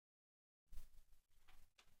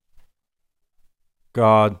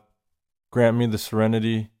God, grant me the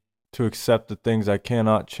serenity to accept the things I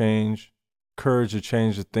cannot change, courage to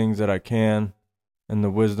change the things that I can, and the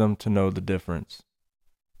wisdom to know the difference.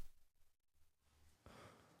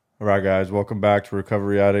 All right, guys, welcome back to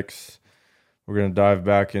Recovery Addicts. We're going to dive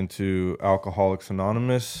back into Alcoholics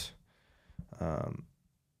Anonymous. And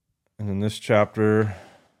in this chapter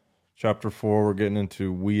 4, we're getting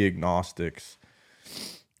into we agnostics.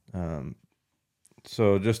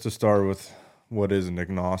 So just to start with, what is an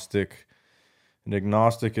agnostic? An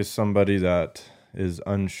agnostic is somebody that is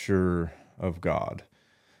unsure of God.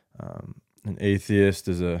 An atheist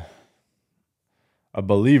is a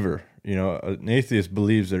believer. You know, an atheist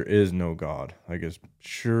believes there is no God. Like, is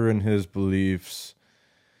sure in his beliefs,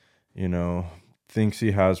 you know, thinks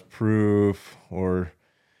he has proof, or,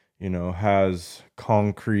 you know, has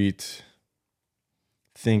concrete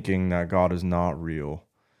thinking that God is not real,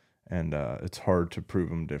 and it's hard to prove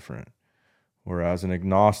him different. Whereas an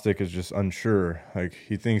agnostic is just unsure. Like,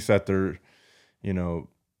 he thinks that there, you know,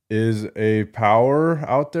 is a power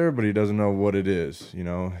out there, but he doesn't know what it is. You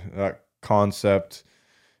know, that concept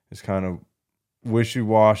is kind of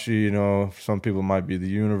wishy-washy. You know, some people might be the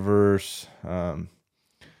universe. They're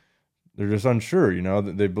just unsure. You know,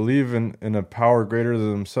 they believe in a power greater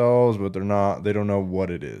than themselves, but they don't know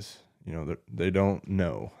what it is. You know, they don't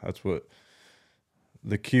know. That's what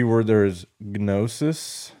the key word there is: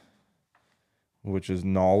 gnosis, which is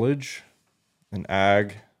knowledge, and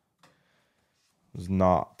ag is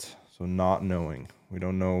not. So not knowing. We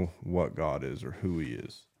don't know what God is or who he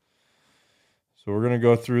is. So we're going to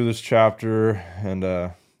go through this chapter and,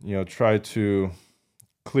 you know, try to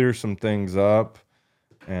clear some things up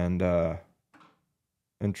and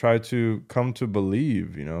try to come to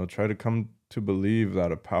believe, you know, try to come to believe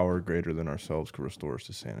that a power greater than ourselves can restore us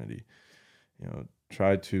to sanity. You know,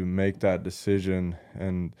 try to make that decision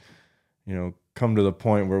and, you know, come to the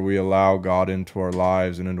point where we allow God into our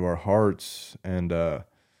lives and into our hearts and,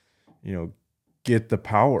 you know, get the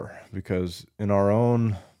power, because in our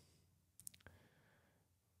own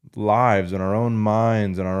lives, in our own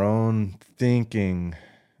minds, in our own thinking,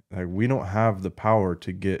 like, we don't have the power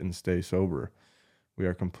to get and stay sober. We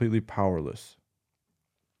are completely powerless.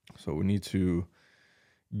 So we need to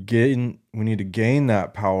gain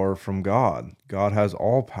that power from God. God has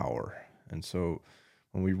all power. And so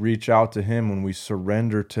when we reach out to him, when we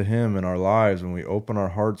surrender to him in our lives, when we open our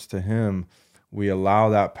hearts to him, we allow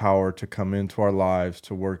that power to come into our lives,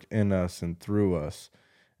 to work in us and through us.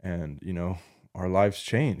 And, you know, our lives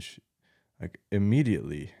change, like,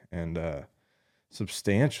 immediately and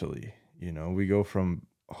substantially. You know, we go from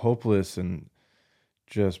hopeless and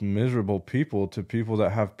just miserable people to people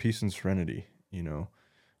that have peace and serenity. You know,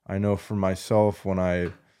 I know for myself, when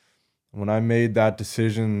I made that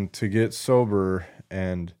decision to get sober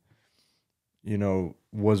and, you know,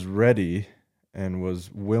 was ready and was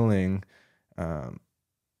willing,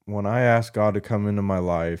 when I asked God to come into my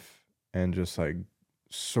life and just like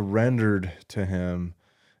surrendered to him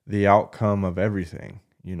the outcome of everything,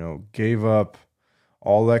 you know, gave up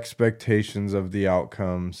all expectations of the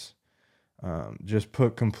outcomes, just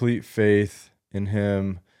put complete faith in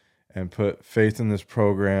him and put faith in this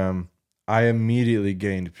program, I immediately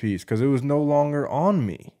gained peace, because it was no longer on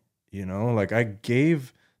me. You know, like, I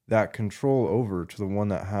gave that control over to the one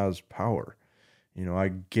that has power. You know, I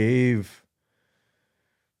gave,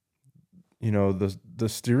 you know, the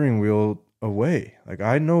steering wheel away. Like,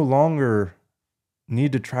 I no longer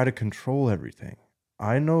need to try to control everything.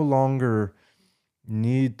 I no longer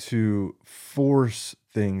need to force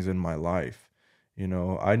things in my life. You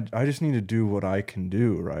know, I just need to do what I can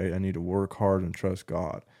do, right? I need to work hard and trust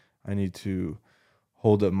God. I need to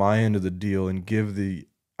hold up my end of the deal and give the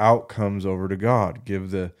outcomes over to God.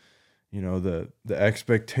 Give the, you know, the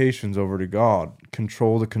expectations over to God.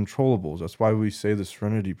 Control the controllables. That's why we say the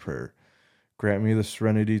serenity prayer. Grant me the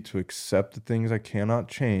serenity to accept the things I cannot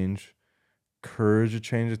change, courage to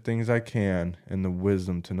change the things I can, and the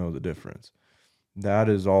wisdom to know the difference. That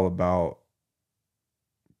is all about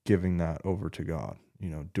giving that over to God, you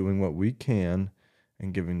know, doing what we can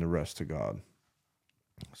and giving the rest to God.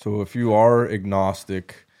 So if you are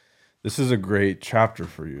agnostic, this is a great chapter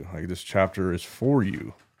for you. Like, this chapter is for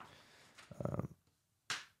you.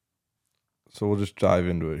 So we'll just dive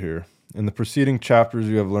into it here. In the preceding chapters,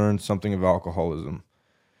 you have learned something of alcoholism.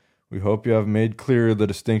 We hope you have made clear the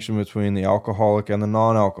distinction between the alcoholic and the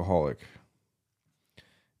non-alcoholic.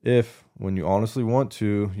 If, when you honestly want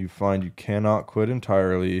to, you find you cannot quit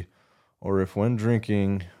entirely, or if when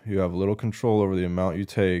drinking you have little control over the amount you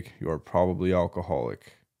take, you are probably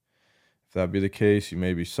alcoholic. If that be the case, you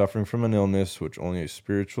may be suffering from an illness which only a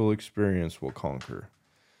spiritual experience will conquer.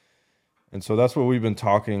 And so that's what we've been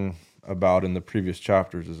talking about in the previous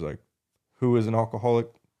chapters is like, who is an alcoholic?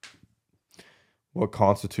 What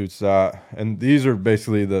constitutes that? And these are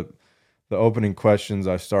basically the opening questions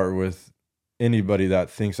I start with anybody that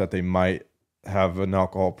thinks that they might have an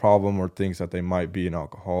alcohol problem or thinks that they might be an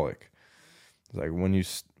alcoholic. It's like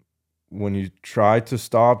when you try to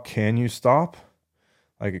stop, can you stop?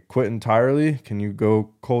 Like quit entirely? Can you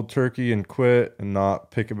go cold turkey and quit and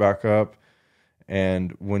not pick it back up?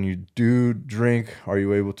 And when you do drink, are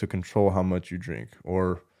you able to control how much you drink?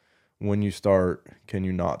 Or when you start, can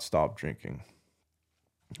you not stop drinking?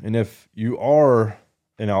 And if you are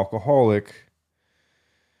an alcoholic,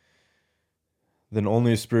 then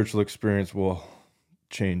only a spiritual experience will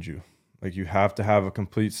change you. Like you have to have a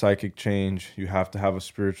complete psychic change. You have to have a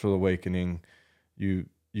spiritual awakening. You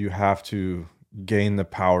have to gain the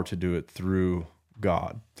power to do it through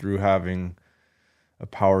God, through having a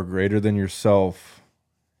power greater than yourself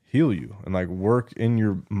heal you and like work in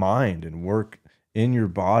your mind and work in your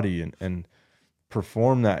body and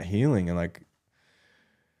perform that healing. And like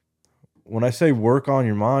when I say work on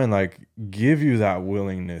your mind, like give you that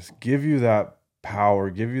willingness, give you that power,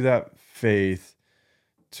 give you that faith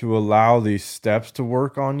to allow these steps to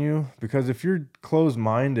work on you. Because if you're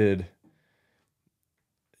closed-minded,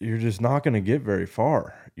 you're just not going to get very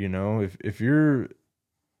far. You know, if you're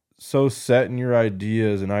so set in your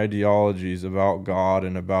ideas and ideologies about God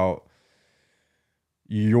and about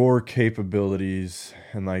your capabilities,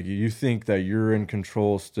 and like you think that you're in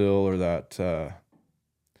control still, or that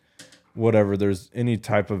whatever, there's any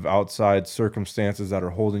type of outside circumstances that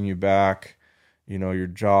are holding you back, you know, your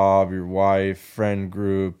job, your wife, friend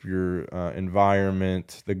group, your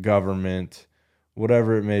environment, the government,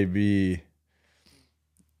 whatever it may be,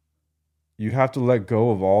 you have to let go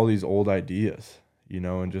of all these old ideas, you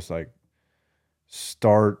know, and just like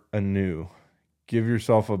start anew. Give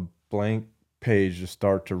yourself a blank page to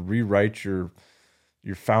start to rewrite your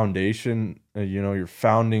foundation, you know, your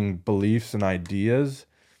founding beliefs and ideas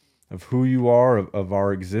of who you are, of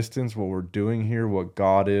our existence, what we're doing here, what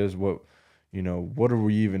God is, what, you know, what are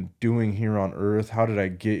we even doing here on earth? How did I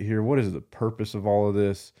get here? What is the purpose of all of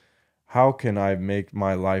this? How can I make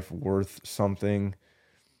my life worth something?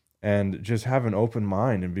 And just have an open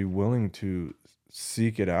mind and be willing to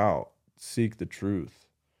seek it out, seek the truth.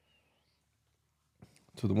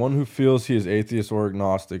 To the one who feels he is atheist or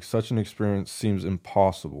agnostic, such an experience seems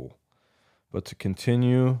impossible. But to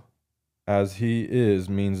continue as he is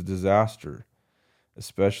means disaster,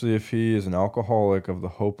 especially if he is an alcoholic of the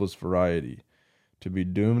hopeless variety. To be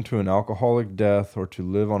doomed to an alcoholic death or to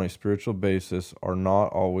live on a spiritual basis are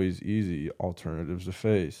not always easy alternatives to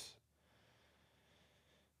face.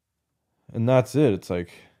 And that's it. It's like,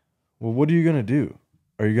 well, what are you going to do?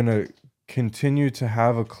 Are you going to continue to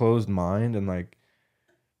have a closed mind and like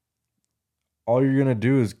all you're going to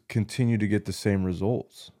do is continue to get the same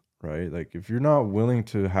results, right? Like if you're not willing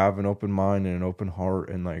to have an open mind and an open heart,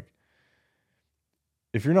 and like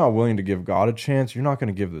if you're not willing to give God a chance, you're not going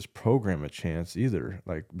to give this program a chance either,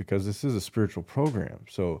 like because this is a spiritual program.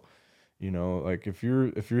 So, you know, like if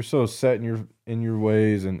you're so set in your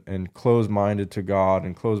ways and closed-minded to God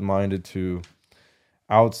and closed-minded to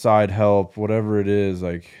outside help, whatever it is,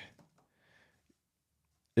 like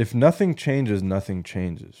if nothing changes, nothing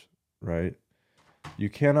changes, right?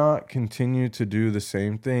 You cannot continue to do the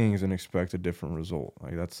same things and expect a different result.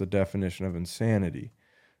 Like that's the definition of insanity.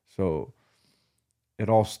 So it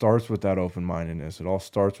all starts with that open-mindedness. It all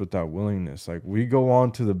starts with that willingness. Like we go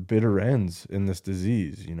on to the bitter ends in this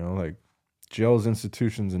disease, you know, like jails,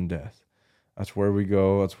 institutions, and death. That's where we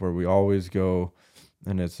go. That's where we always go.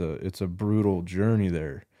 And it's a brutal journey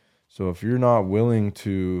there. So if you're not willing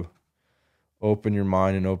to open your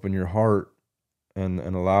mind and open your heart and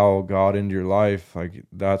allow God into your life, like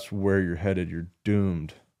that's where you're headed. You're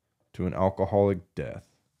doomed to an alcoholic death.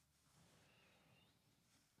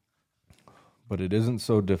 But it isn't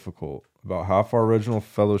so difficult. About half our original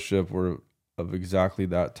fellowship were of exactly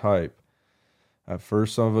that type. At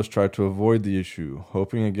first, some of us tried to avoid the issue,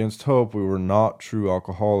 hoping against hope we were not true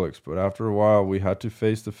alcoholics, but after a while we had to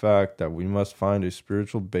face the fact that we must find a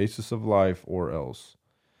spiritual basis of life or else.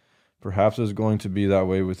 Perhaps it's going to be that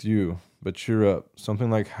way with you, but cheer up. Something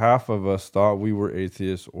like half of us thought we were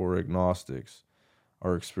atheists or agnostics.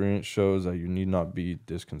 Our experience shows that you need not be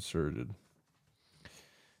disconcerted.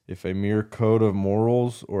 If a mere code of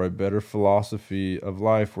morals or a better philosophy of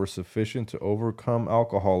life were sufficient to overcome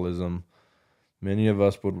alcoholism, many of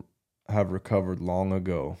us would have recovered long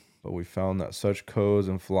ago, but we found that such codes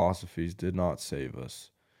and philosophies did not save us.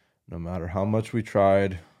 No matter how much we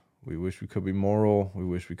tried, we wish we could be moral, we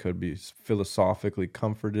wish we could be philosophically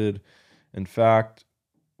comforted. In fact,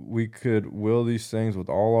 we could will these things with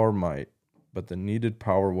all our might, but the needed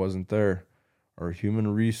power wasn't there. Our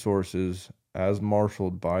human resources, as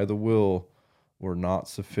marshaled by the will, were not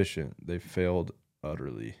sufficient. They failed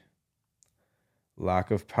utterly.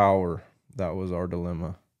 Lack of power, that was our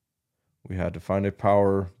dilemma. We had to find a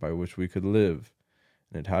power by which we could live,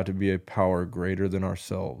 and it had to be a power greater than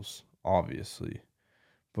ourselves, obviously.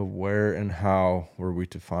 But where and how were we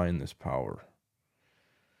to find this power?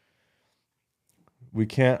 We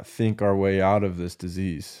can't think our way out of this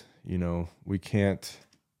disease. We can't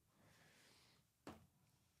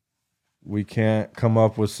come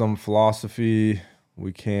up with some philosophy.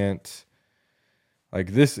 We can't,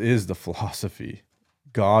 this is the philosophy.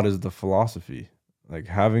 God is the philosophy. Like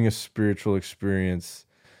having a spiritual experience,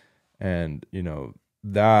 and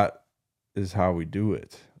that is how we do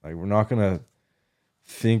it. Like we're not going to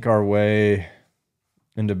think our way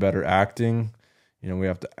into better acting. We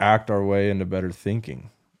have to act our way into better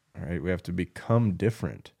thinking. All right, we have to become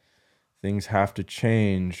different. Things have to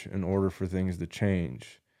change in order for things to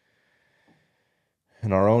change.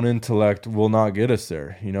 And our own intellect will not get us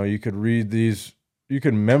there. You could read these, you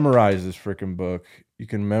could memorize this freaking book. You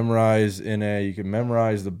can memorize you can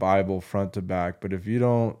memorize the Bible front to back, but if you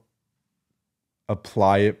don't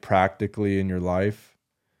apply it practically in your life,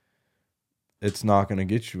 it's not going to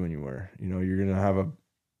get you anywhere. You're going to have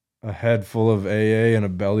a head full of AA and a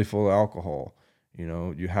belly full of alcohol.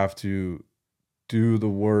 You have to do the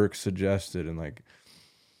work suggested and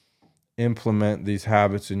implement these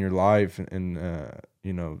habits in your life and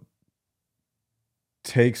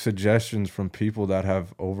take suggestions from people that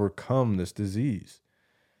have overcome this disease.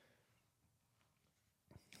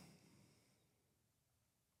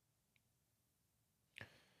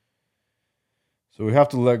 So we have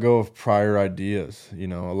to let go of prior ideas. A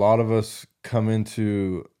lot of us come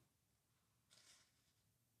into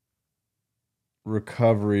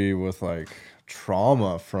recovery with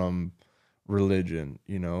trauma from religion.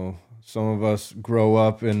 Some of us grow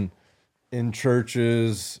up in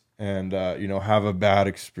churches and have a bad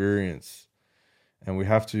experience, and we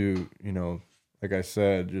have to like I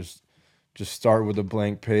said, just start with a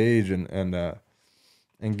blank page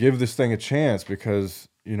and give this thing a chance, because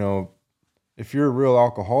if you're a real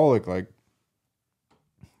alcoholic,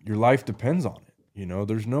 your life depends on it.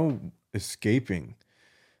 There's no escaping.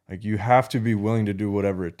 You have to be willing to do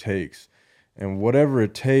whatever it takes. And whatever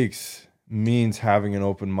it takes means having an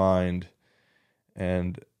open mind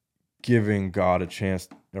and giving God a chance,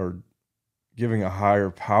 or giving a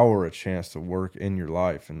higher power a chance to work in your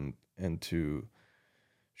life and to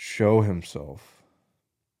show himself.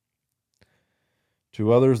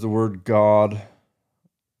 To others, the word God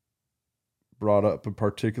brought up a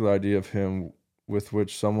particular idea of him with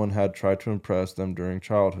which someone had tried to impress them during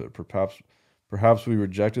childhood. Perhaps we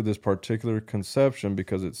rejected this particular conception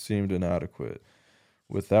because it seemed inadequate.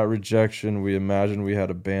 With that rejection, we imagined we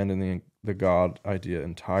had abandoned the God idea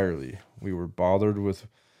entirely. We were bothered with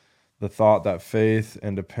the thought that faith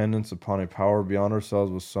and dependence upon a power beyond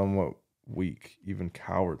ourselves was somewhat weak, even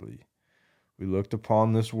cowardly. We looked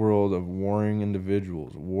upon this world of warring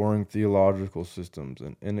individuals, warring theological systems,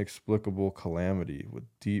 and inexplicable calamity with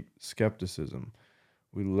deep skepticism.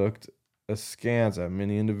 We looked askance at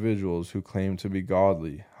many individuals who claimed to be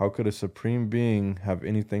godly. How could a supreme being have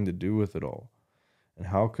anything to do with it all?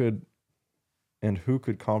 And who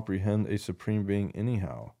could comprehend a supreme being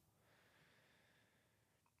anyhow?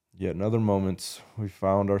 Yet in other moments, we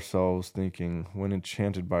found ourselves thinking, when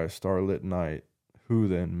enchanted by a starlit night, who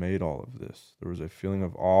then made all of this? There was a feeling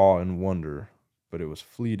of awe and wonder, but it was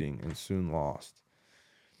fleeting and soon lost.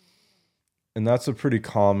 And that's a pretty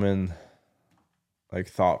common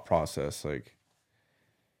thought process.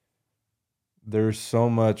 There's so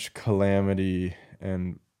much calamity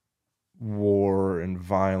and war and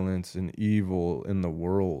violence and evil in the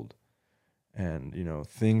world, and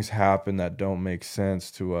things happen that don't make sense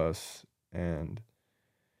to us, and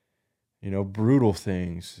brutal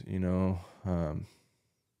things,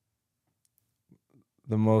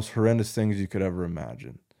 the most horrendous things you could ever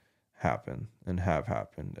imagine happen and have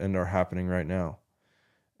happened and are happening right now.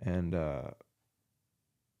 And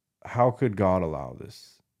how could God allow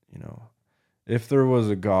this? If there was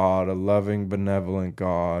a God, a loving, benevolent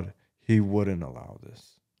God, he wouldn't allow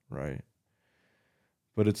this, right?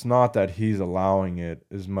 But it's not that he's allowing it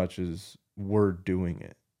as much as we're doing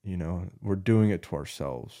it. We're doing it to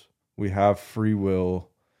ourselves. We have free will,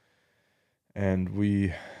 and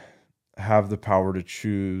we have the power to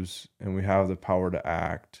choose, and we have the power to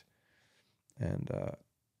act. And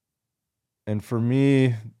for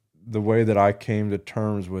me, the way that I came to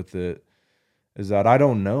terms with it is that I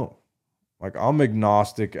don't know. I'm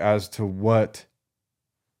agnostic as to what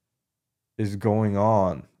is going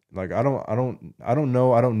on. Like I don't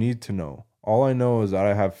know, I don't need to know. All I know is that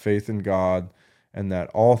I have faith in God and that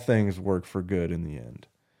all things work for good in the end.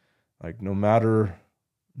 Like no matter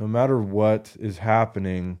what is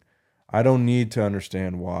happening, I don't need to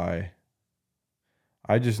understand why.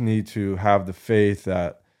 I just need to have the faith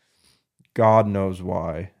that God knows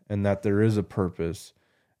why and that there is a purpose.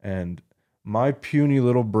 And my puny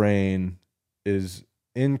little brain is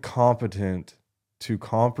incompetent to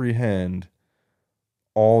comprehend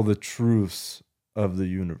all the truths of the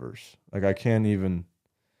universe. Like I can't even,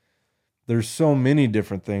 there's so many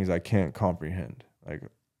different things I can't comprehend. Like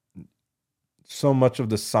so much of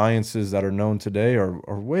the sciences that are known today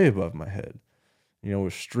are way above my head. You know,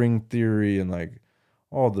 with string theory and like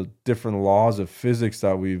all the different laws of physics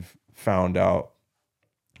that we've found out.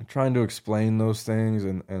 Trying to explain those things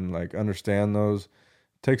and like understand those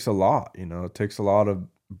takes a lot, you know, it takes a lot of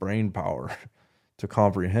brain power to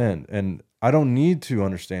comprehend. And I don't need to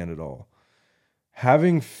understand it all.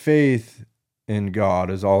 Having faith in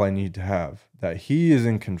God is all I need to have, that He is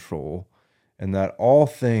in control and that all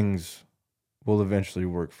things will eventually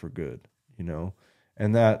work for good, you know,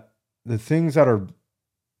 and that the things that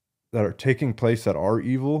are taking place that are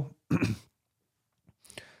evil,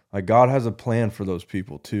 like God has a plan for those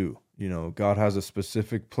people too. You know, God has a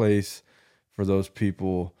specific place for those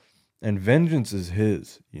people, and vengeance is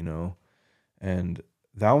His, you know, and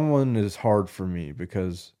that one is hard for me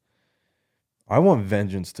because I want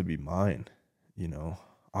vengeance to be mine, you know.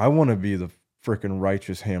 I want to be the freaking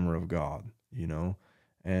righteous hammer of God, you know,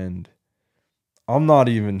 and I'm not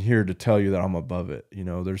even here to tell you that I'm above it. You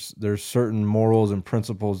know, there's certain morals and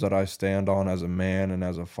principles that I stand on as a man and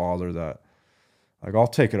as a father that like I'll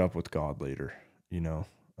take it up with God later, you know.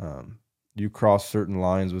 You cross certain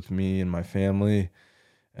lines with me and my family,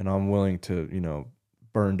 and I'm willing to, you know,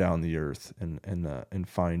 burn down the earth and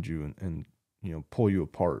find you and you know pull you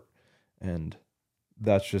apart, and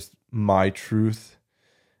that's just my truth,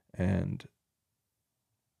 and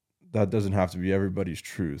that doesn't have to be everybody's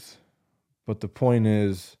truth. But the point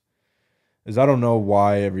is I don't know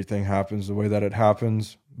why everything happens the way that it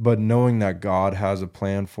happens, but knowing that God has a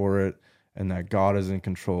plan for it and that God is in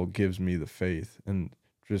control gives me the faith, and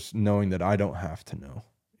just knowing that I don't have to know.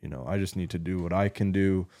 You know, I just need to do what I can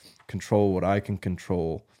do, control what I can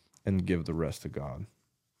control, and give the rest to God.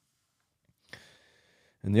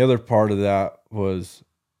 And the other part of that was,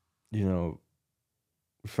 you know,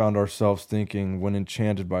 we found ourselves thinking when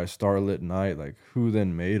enchanted by a starlit night, like who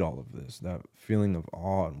then made all of this? That feeling of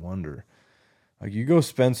awe and wonder. Like you go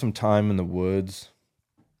spend some time in the woods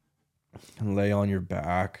and lay on your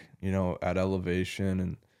back, you know, at elevation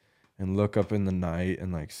and look up in the night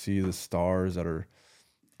and like see the stars that are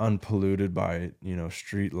unpolluted by, you know,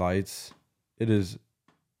 street lights. It is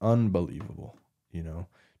unbelievable, you know.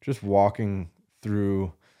 Just walking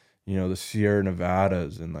through, you know, the Sierra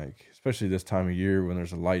Nevadas and like especially this time of year when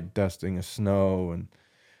there's a light dusting of snow and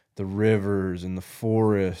the rivers and the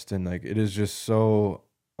forest, and like it is just so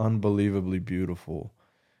unbelievably beautiful,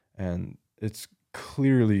 and it's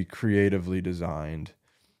clearly creatively designed,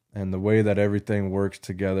 and the way that everything works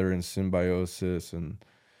together in symbiosis and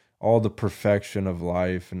all the perfection of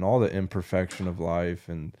life and all the imperfection of life,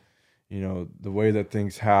 and you know the way that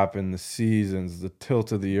things happen, the seasons, the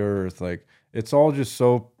tilt of the earth, like it's all just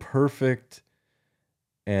so perfect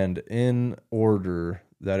and in order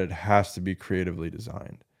that it has to be creatively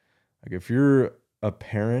designed. Like if you're a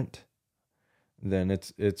parent, then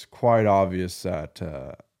it's quite obvious that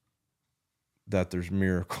that there's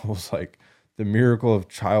miracles like the miracle of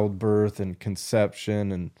childbirth and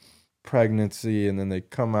conception and pregnancy, and then they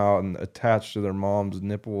come out and attach to their mom's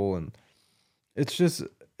nipple, and it's just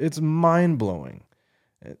it's mind-blowing.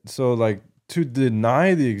 So like to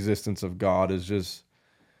deny the existence of God is just,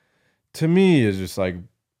 to me, is just like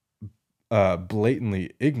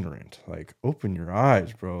blatantly ignorant. Like open your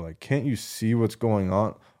eyes, bro. Like can't you see what's going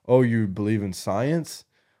on? Oh, you believe in science?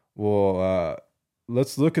 Well,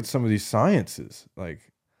 let's look at some of these sciences.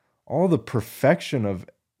 Like all the perfection of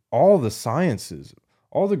all the sciences,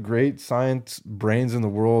 all the great science brains in the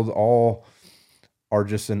world, all are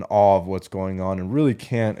just in awe of what's going on and really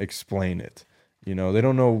can't explain it. You know, they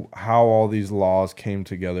don't know how all these laws came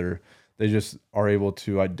together. They just are able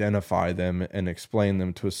to identify them and explain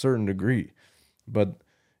them to a certain degree. But,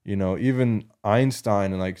 you know, even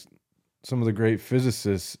Einstein and like some of the great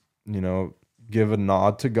physicists, you know, give a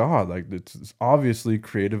nod to God. Like it's obviously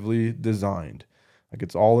creatively designed. Like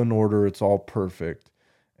it's all in order, it's all perfect.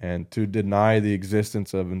 And to deny the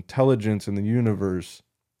existence of intelligence in the universe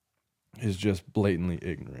is just blatantly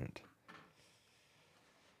ignorant.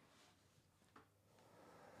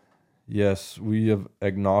 Yes, we have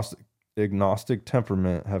agnostic. agnostic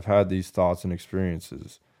temperament have had these thoughts and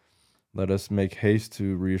experiences. Let us make haste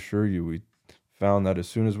to reassure you. We found that as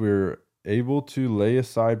soon as we were able to lay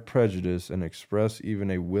aside prejudice and express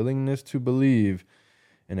even a willingness to believe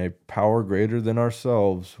in a power greater than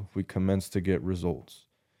ourselves, we commenced to get results.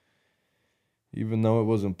 Even though it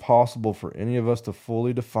was impossible for any of us to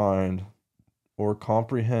fully define or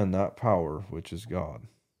comprehend that power, which is God.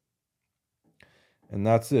 And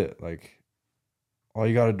that's it. Like, all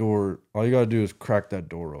you gotta do is crack that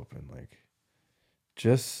door open. Like,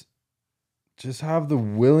 just have the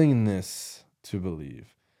willingness to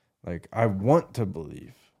believe. Like, I want to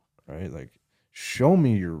believe, right? Like, show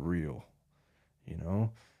me you're real, you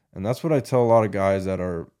know? And that's what I tell a lot of guys that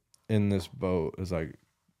are in this boat is like,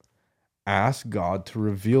 ask God to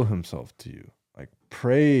reveal himself to you. Like,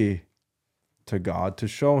 pray to God to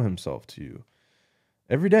show himself to you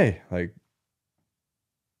every day. Like,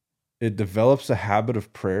 it develops a habit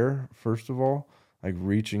of prayer, first of all, like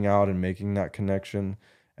reaching out and making that connection,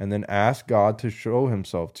 and then ask God to show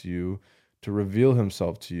himself to you, to reveal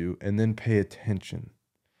himself to you, and then pay attention.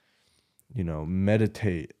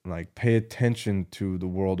 Meditate, like pay attention to the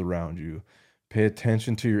world around you, pay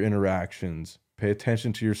attention to your interactions, pay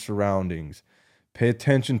attention to your surroundings, pay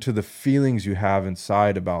attention to the feelings you have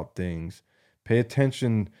inside about things, pay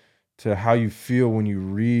attention to how you feel when you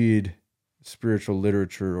read spiritual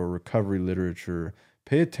literature or recovery literature.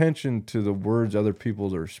 Pay attention to the words other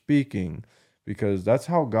people are speaking, because that's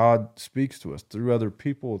how God speaks to us, through other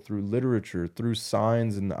people, through literature, through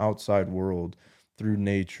signs in the outside world, through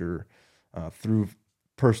nature, through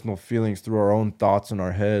personal feelings, through our own thoughts in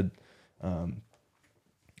our head,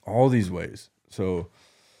 all these ways. So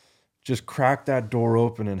just crack that door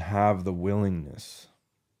open and have the willingness.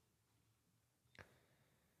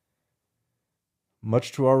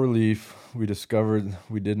 Much to our relief, we discovered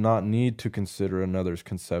we did not need to consider another's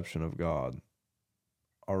conception of God.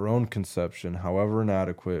 Our own conception, however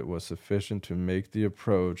inadequate, was sufficient to make the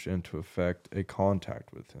approach and to effect a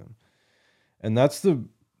contact with him. And that's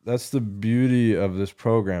the beauty of this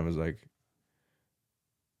program, is like,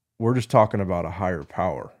 we're just talking about a higher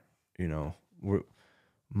power.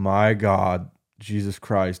 My God, Jesus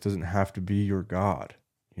Christ, doesn't have to be your God.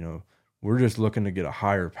 We're just looking to get a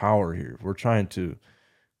higher power here. We're trying to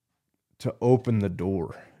open the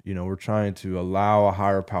door. We're trying to allow a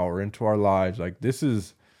higher power into our lives. Like, this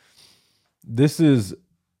is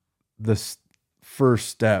the first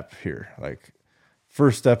step here. Like,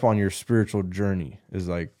 first step on your spiritual journey is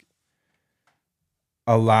like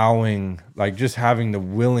allowing, like just having the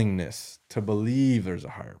willingness to believe there's a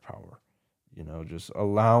higher power. Just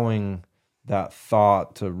allowing that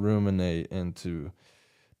thought to ruminate and to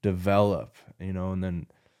develop, and then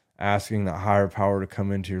asking that higher power to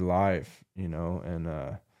come into your life,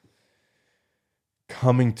 and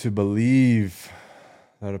coming to believe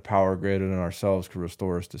that a power greater than ourselves could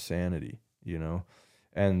restore us to sanity,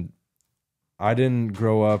 And I didn't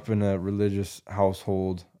grow up in a religious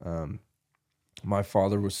household. My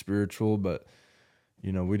father was spiritual, but,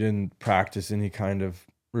 we didn't practice any kind of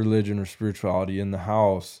religion or spirituality in the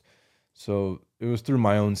house. So it was through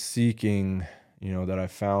my own seeking, that I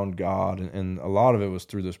found God, and a lot of it was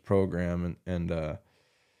through this program. And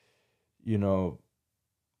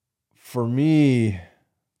for me,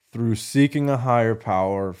 through seeking a higher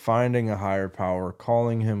power, finding a higher power,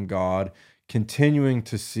 calling him God, continuing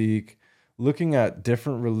to seek, looking at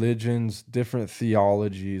different religions, different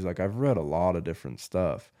theologies. Like, I've read a lot of different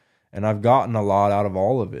stuff, and I've gotten a lot out of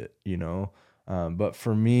all of it, but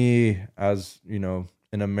for me, as,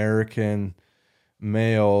 an American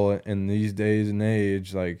male in these days and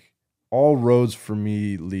age, like, all roads for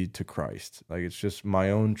me lead to Christ. Like, it's just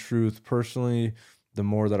my own truth personally. The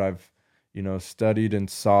more that I've, studied and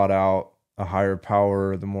sought out a higher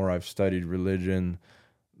power, the more I've studied religion,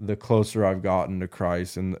 the closer I've gotten to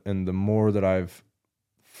Christ, and the more that I've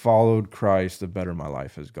followed Christ, the better my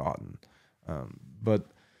life has gotten. But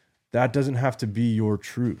that doesn't have to be your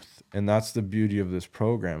truth. And that's the beauty of this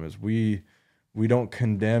program, is we don't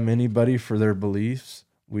condemn anybody for their beliefs.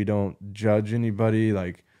 We don't judge anybody.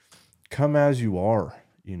 Like, come as you are,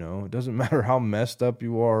 It doesn't matter how messed up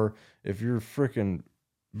you are. If you're freaking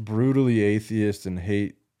brutally atheist and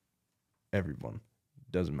hate everyone,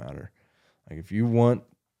 it doesn't matter. Like, if you want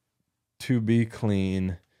to be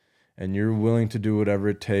clean and you're willing to do whatever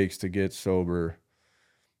it takes to get sober,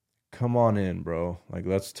 come on in, bro. Like,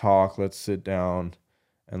 let's talk, let's sit down,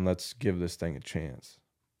 and let's give this thing a chance.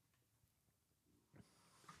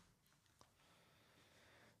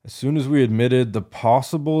 As soon as we admitted the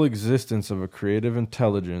possible existence of a creative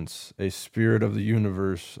intelligence, a spirit of the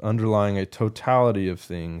universe underlying a totality of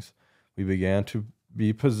things, we began to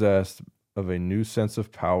be possessed of a new sense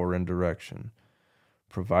of power and direction.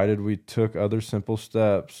 Provided we took other simple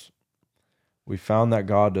steps, we found that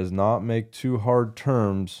God does not make too hard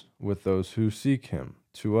terms with those who seek him.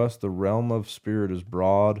 To us, the realm of spirit is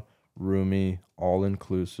broad, roomy,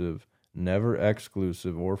 all-inclusive, never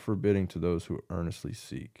exclusive or forbidding to those who earnestly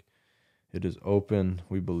seek. It is open,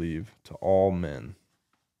 we believe, to all men.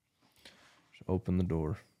 Just open the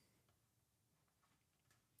door.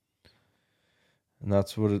 And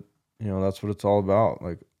that's what that's what it's all about.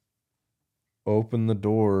 Like, open the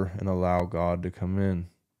door and allow God to come in.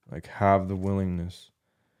 Like, have the willingness.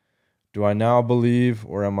 Do I now believe,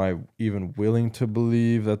 or am I even willing to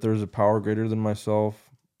believe that there's a power greater than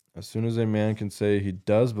myself? As soon as a man can say he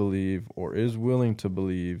does believe or is willing to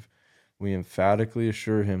believe, we emphatically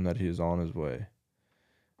assure him that he is on his way.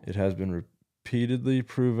 It has been repeatedly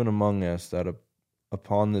proven among us that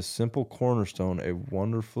upon this simple cornerstone, a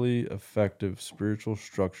wonderfully effective spiritual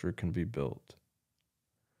structure can be built.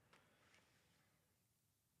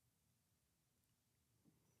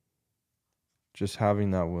 Just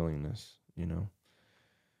having that willingness,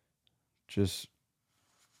 just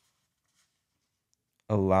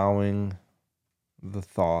allowing the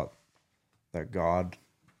thought that God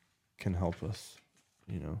can help us,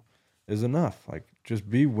 is enough. Like, just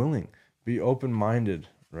be willing, be open-minded,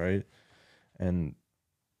 right? And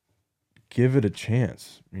give it a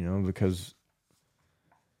chance, because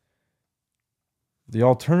the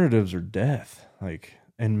alternatives are death,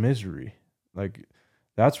 and misery. Like,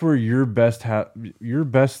 that's where your best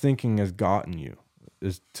thinking has gotten you,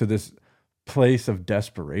 is to this place of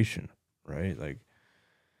desperation, right? Like,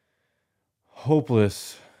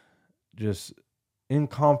 hopeless, just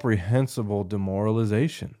incomprehensible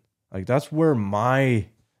demoralization. Like, that's where my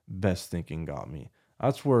best thinking got me.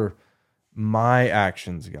 That's where my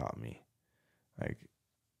actions got me. Like,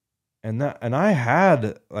 and I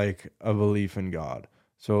had like a belief in God.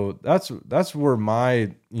 So that's where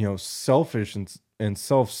my, selfish and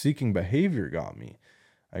self-seeking behavior got me.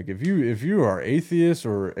 Like, if you are atheist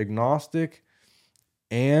or agnostic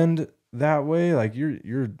and that way, like,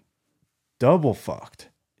 you're double fucked,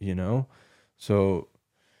 So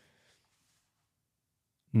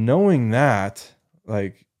knowing that,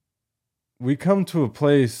 like, we come to a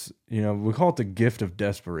place, we call it the gift of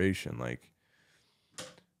desperation. Like,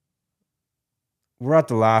 we're at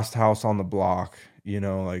the last house on the block,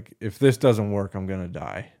 like, if this doesn't work, I'm going to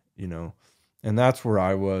die, and that's where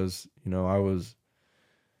I was. I was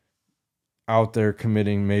out there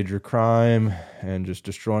committing major crime and just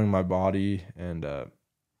destroying my body. And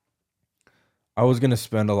I was going to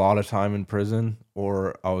spend a lot of time in prison,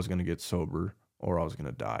 or I was going to get sober, or I was going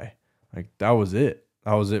to die. Like, that was it.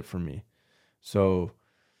 That was it for me. So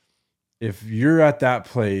if you're at that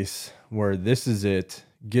place where this is it,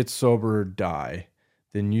 get sober, die,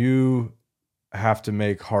 then you have to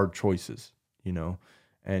make hard choices,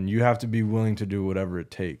 and you have to be willing to do whatever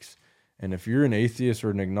it takes. And if you're an atheist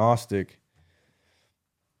or an agnostic,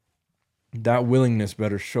 that willingness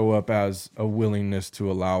better show up as a willingness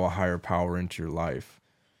to allow a higher power into your life,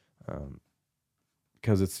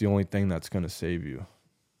 because it's the only thing that's going to save you.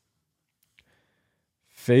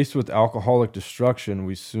 Faced with alcoholic destruction,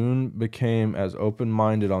 we soon became as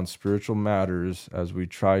open-minded on spiritual matters as we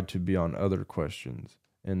tried to be on other questions.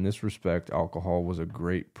 In this respect, alcohol was a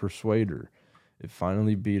great persuader. It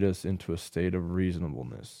finally beat us into a state of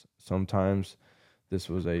reasonableness. Sometimes this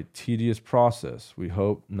was a tedious process. We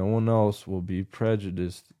hope no one else will be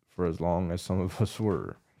prejudiced for as long as some of us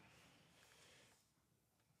were.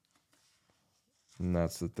 And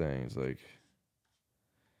that's the thing. It's like,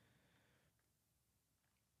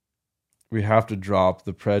 we have to drop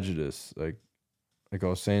the prejudice. Like I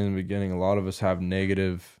was saying in the beginning, a lot of us have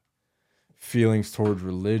negative feelings towards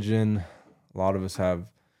religion. A lot of us have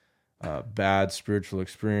bad spiritual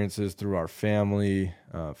experiences through our family,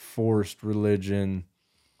 forced religion.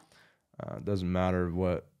 It doesn't matter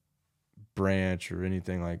what branch or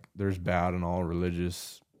anything. Like, there's bad in all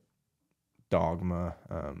religious dogma.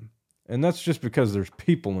 And that's just because there's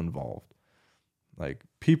people involved. Like,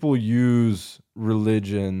 people use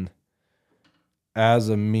religion as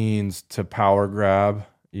a means to power grab,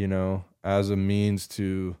 as a means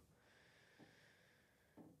to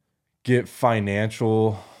get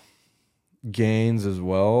financial gains as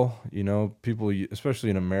well. People, especially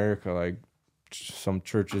in America, like, some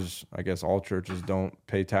churches, I guess all churches, don't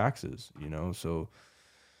pay taxes, so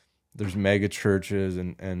there's mega churches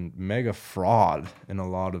and mega fraud in a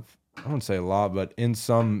lot of, I wouldn't say a lot, but in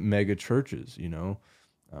some mega churches,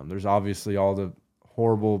 there's obviously all the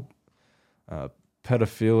horrible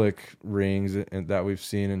pedophilic rings that we've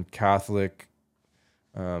seen in Catholic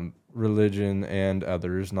religion and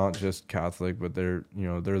others, not just Catholic, but they're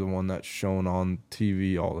the one that's shown on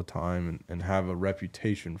TV all the time and have a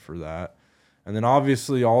reputation for that. And then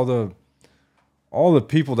obviously all the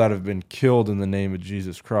people that have been killed in the name of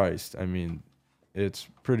Jesus Christ. I mean, it's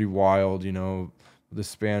pretty wild, the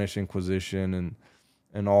Spanish Inquisition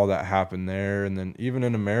and all that happened there. And then even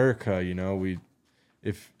in America,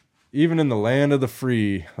 if even in the land of the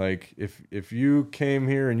free, like if you came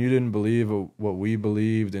here and you didn't believe what we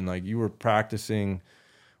believed, and like you were practicing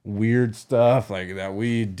weird stuff like that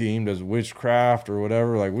we deemed as witchcraft or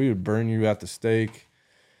whatever, like we would burn you at the stake.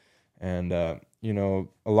 And a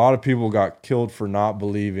lot of people got killed for not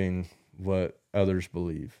believing what others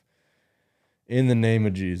believe in the name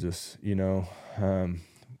of Jesus.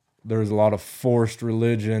 There's a lot of forced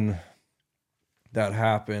religion that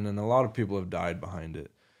happened, and a lot of people have died behind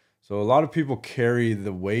it. So a lot of people carry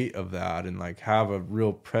the weight of that and like have a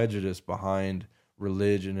real prejudice behind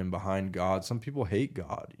religion and behind God. Some people hate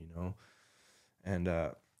God, and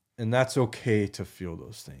that's okay to feel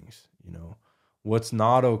those things. What's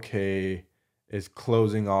not okay is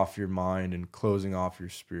closing off your mind and closing off your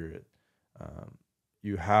spirit.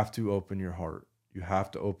 You have to open your heart. You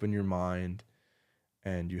have to open your mind,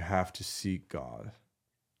 and you have to seek God.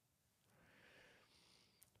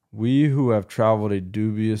 We who have traveled a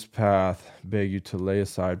dubious path beg you to lay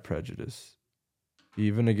aside prejudice,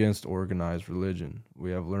 even against organized religion.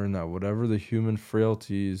 We have learned that whatever the human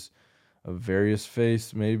frailties of various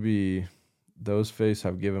faiths may be, those faiths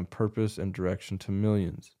have given purpose and direction to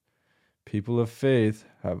millions. People of faith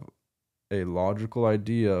have a logical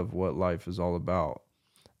idea of what life is all about.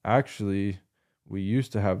 Actually, we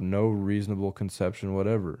used to have no reasonable conception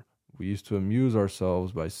whatever. We used to amuse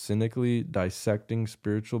ourselves by cynically dissecting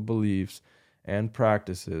spiritual beliefs and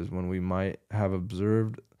practices when we might have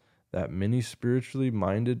observed that many spiritually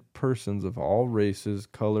minded persons of all races,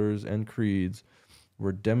 colors, and creeds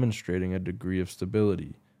were demonstrating a degree of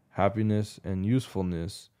stability, happiness, and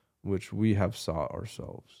usefulness which we have sought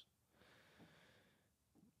ourselves.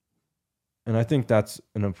 And I think that's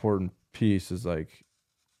an important piece, is like,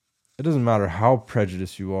 it doesn't matter how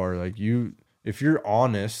prejudiced you are. Like if you're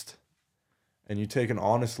honest and you take an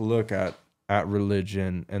honest look at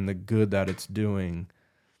religion and the good that it's doing,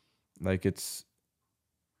 like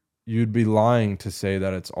you'd be lying to say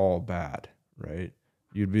that it's all bad, right?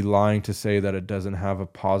 You'd be lying to say that it doesn't have a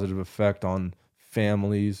positive effect on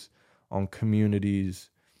families, on communities,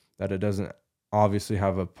 that it doesn't obviously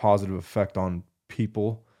have a positive effect on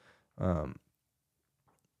people.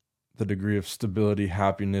 The degree of stability,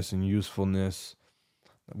 happiness, and usefulness,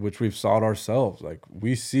 which we've sought ourselves. Like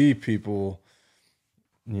we see people,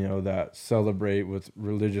 that celebrate with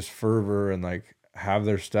religious fervor and like have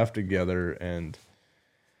their stuff together and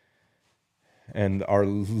are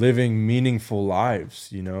living meaningful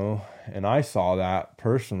lives, and I saw that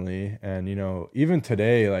personally. And, even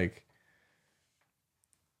today, like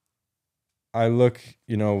I look,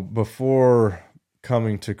 before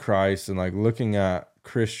coming to Christ and like looking at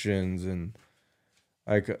Christians, and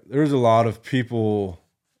like there's a lot of people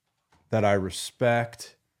that I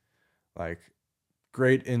respect, like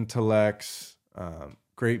great intellects,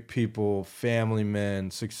 great people, family men,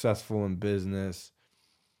 successful in business,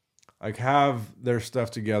 like have their stuff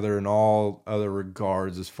together in all other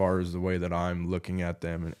regards as far as the way that I'm looking at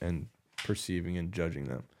them and perceiving and judging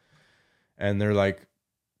them. And they're like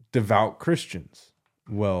devout Christians.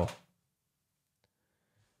 Well,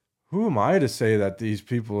 who am I to say that these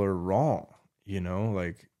people are wrong?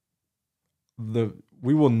 Like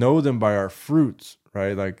we will know them by our fruits,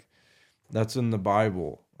 right? Like that's in the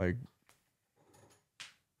Bible. Like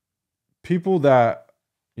people that,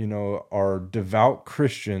 are devout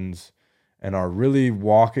Christians and are really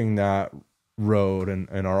walking that road and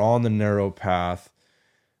are on the narrow path,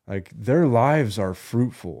 like their lives are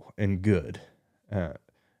fruitful and good. And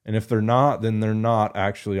if they're not, then they're not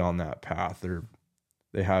actually on that path.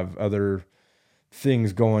 They have other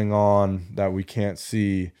things going on that we can't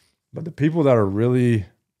see. But the people that are really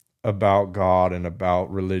about God and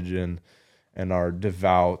about religion and are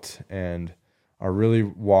devout and are really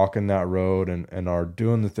walking that road and are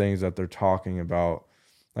doing the things that they're talking about,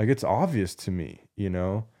 like it's obvious to me,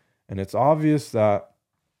 and it's obvious that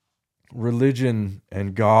religion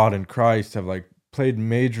and God and Christ have like played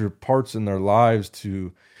major parts in their lives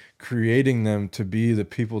to creating them to be the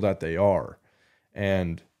people that they are.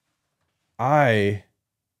 And my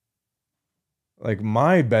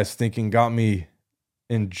best thinking got me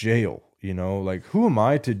in jail, like who am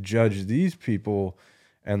I to judge these people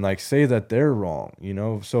and like say that they're wrong,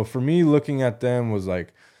 So for me, looking at them was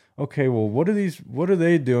like, okay, well, what are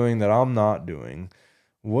they doing that I'm not doing?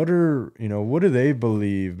 what do they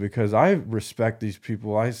believe? Because I respect these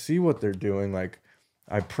people. I see what they're doing. Like,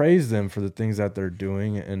 I praise them for the things that they're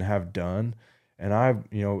doing and have done. And I,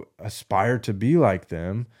 aspire to be like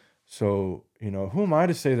them. So, who am I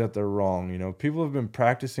to say that they're wrong? People have been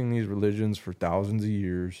practicing these religions for thousands of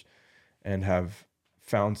years and have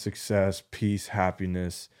found success, peace,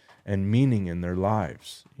 happiness, and meaning in their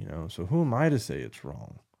lives. So who am I to say it's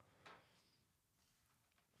wrong?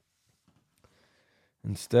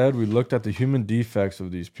 Instead, we looked at the human defects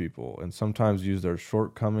of these people and sometimes used their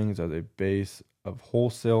shortcomings as a base of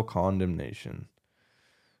wholesale condemnation.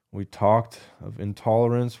 We talked of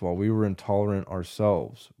intolerance while we were intolerant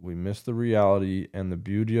ourselves. We missed the reality and the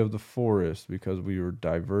beauty of the forest because we were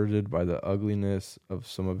diverted by the ugliness of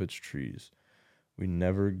some of its trees. We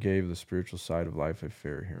never gave the spiritual side of life a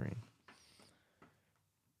fair hearing.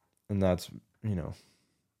 And that's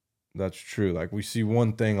true. Like, we see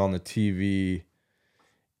one thing on the TV.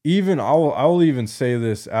 Even I'll even say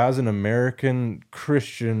this as an American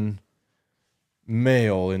Christian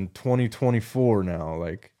male in 2024 now.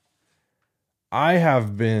 Like, I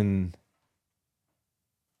have been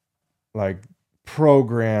like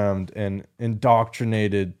programmed and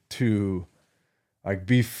indoctrinated to like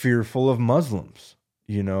be fearful of Muslims,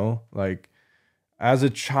 like as a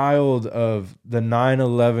child of the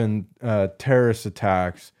 9/11 terrorist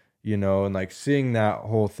attacks, and like seeing that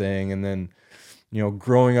whole thing, and then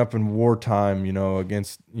growing up in wartime,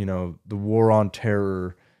 against, the war on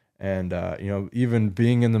terror, and, even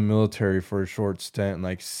being in the military for a short stint, and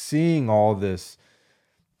like seeing all this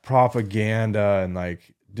propaganda, and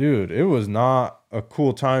like, dude, it was not a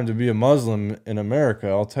cool time to be a Muslim in America,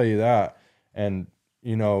 I'll tell you that. And,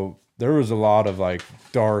 there was a lot of like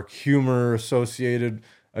dark humor associated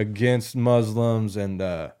against Muslims, and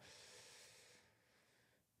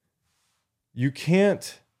you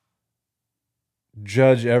can't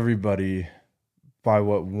judge everybody by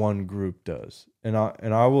what one group does. And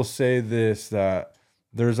I will say this, that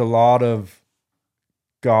there's a lot of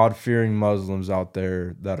God-fearing Muslims out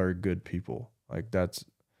there that are good people. Like, that's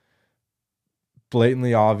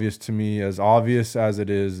blatantly obvious to me, as obvious as it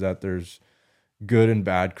is that there's good and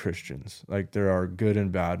bad Christians. Like, there are good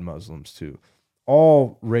and bad Muslims too.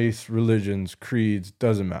 All race, religions, creeds,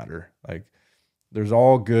 doesn't matter. Like, there's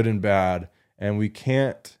all good and bad, and we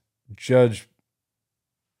can't judge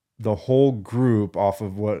the whole group off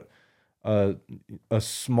of what a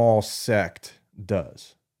small sect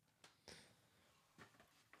does.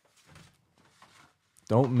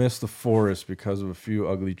 Don't miss the forest because of a few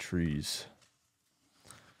ugly trees.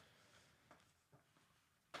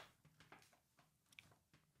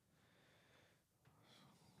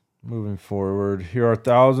 Moving forward, here are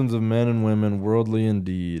thousands of men and women, worldly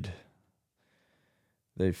indeed.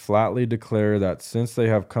 They flatly declare that since they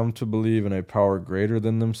have come to believe in a power greater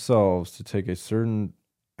than themselves, to take a certain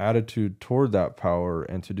attitude toward that power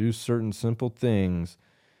and to do certain simple things,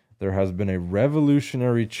 there has been a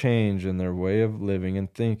revolutionary change in their way of living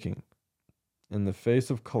and thinking. In the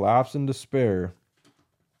face of collapse and despair,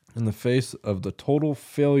 in the face of the total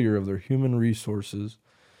failure of their human resources,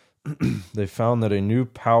 they found that a new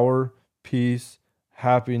power, peace,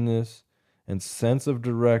 happiness, and sense of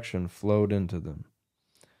direction flowed into them.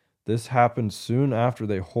 This happened soon after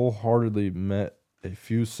they wholeheartedly met a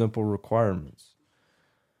few simple requirements.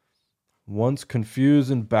 Once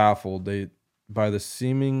confused and baffled by the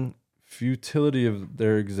seeming futility of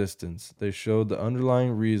their existence, they showed the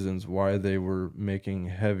underlying reasons why they were making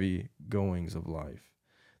heavy goings of life.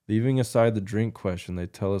 Leaving aside the drink question, they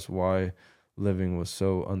tell us why living was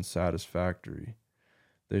so unsatisfactory.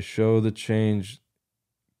 They show the change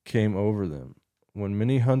came over them. When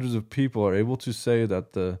many hundreds of people are able to say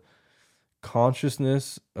that the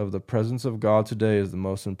consciousness of the presence of God today is the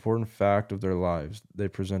most important fact of their lives, they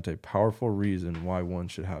present a powerful reason why one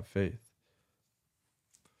should have faith.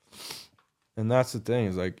 And that's the thing,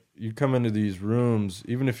 is like, you come into these rooms,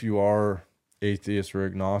 even if you are atheist or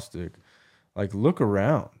agnostic, like, look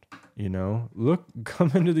around,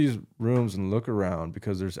 come into these rooms and look around,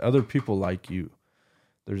 because there's other people like you.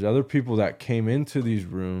 There's other people that came into these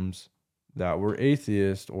rooms that were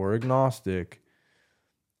atheist or agnostic,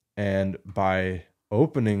 and by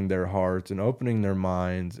opening their hearts and opening their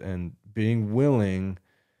minds and being willing,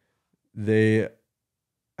 they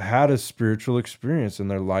had a spiritual experience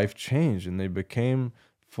and their life changed, and they became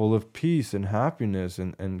full of peace and happiness,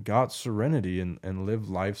 and got serenity, and lived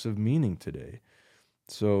lives of meaning today.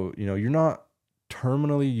 So, you're not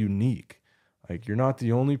terminally unique. Like, you're not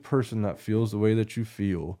the only person that feels the way that you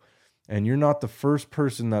feel, and you're not the first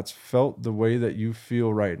person that's felt the way that you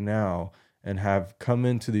feel right now and have come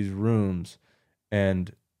into these rooms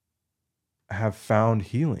and have found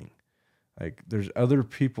healing. Like, there's other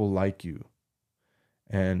people like you,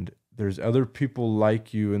 and there's other people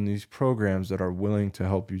like you in these programs that are willing to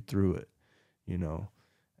help you through it, you know,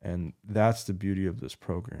 and that's the beauty of this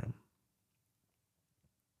program.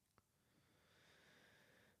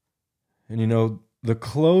 And, you know, the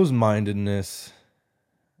closed-mindedness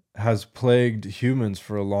has plagued humans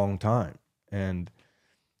for a long time, and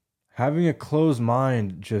having a closed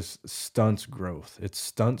mind just stunts growth. It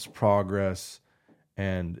stunts progress,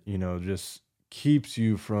 and, you know, just keeps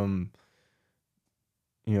you from,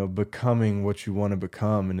 you know, becoming what you want to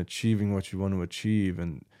become and achieving what you want to achieve.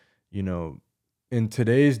 And, you know, in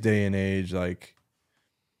today's day and age, like,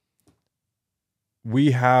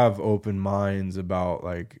 we have open minds about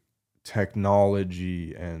like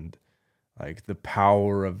technology and like the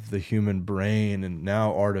power of the human brain and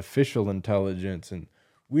now artificial intelligence, and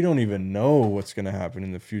we don't even know what's going to happen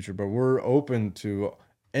in the future, but we're open to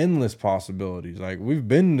endless possibilities. Like, we've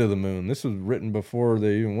been to the moon. This was written before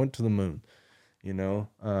they even went to the moon, you know.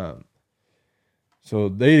 So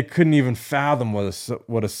they couldn't even fathom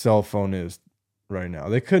what a cell phone is right now.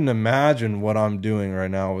 They couldn't imagine what I'm doing right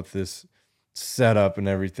now with this setup and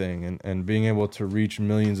everything, and being able to reach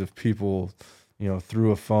millions of people, you know,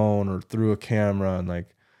 through a phone or through a camera. And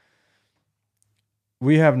like,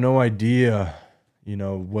 we have no idea, you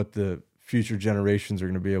know, what the future generations are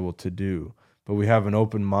going to be able to do, but we have an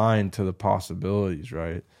open mind to the possibilities,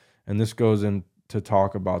 right? And this goes in to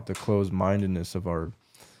talk about the closed-mindedness of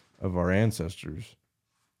our ancestors.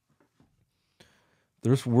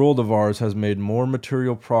 This world of ours has made more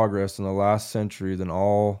material progress in the last century than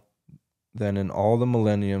in all the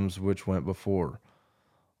millenniums which went before.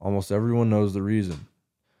 Almost everyone knows the reason.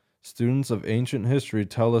 Students of ancient history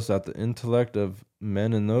tell us that the intellect of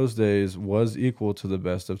men in those days was equal to the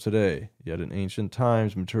best of today, yet in ancient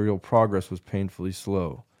times material progress was painfully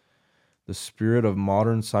slow. The spirit of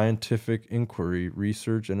modern scientific inquiry,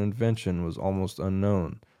 research, and invention was almost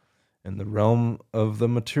unknown. In the realm of the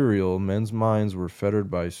material, men's minds were fettered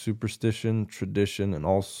by superstition, tradition, and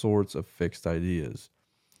all sorts of fixed ideas.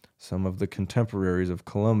 Some of the contemporaries of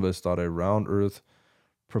Columbus thought a round earth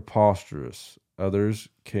preposterous. Others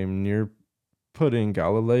came near putting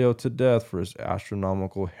Galileo to death for his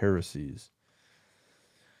astronomical heresies.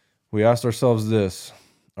 We asked ourselves this: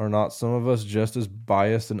 are not some of us just as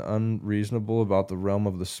biased and unreasonable about the realm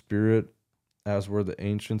of the spirit as were the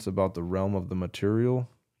ancients about the realm of the material?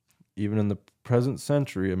 Even in the present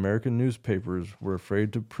century, American newspapers were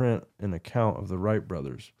afraid to print an account of the Wright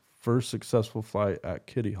brothers' first successful flight at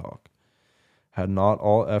Kitty Hawk. Had not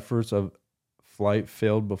all efforts of flight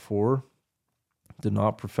failed before? Did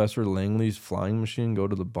not Professor Langley's flying machine go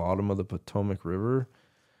to the bottom of the Potomac River?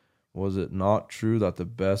 Was it not true that the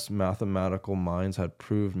best mathematical minds had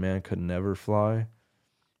proved man could never fly?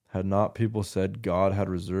 Had not people said God had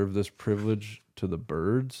reserved this privilege to the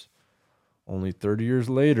birds? Only 30 years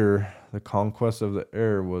later, the conquest of the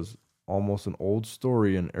air was almost an old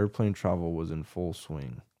story and airplane travel was in full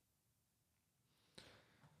swing.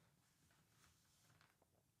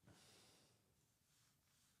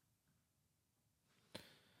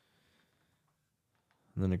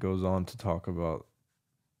 And then it goes on to talk about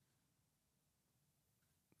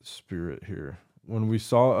the spirit here. When we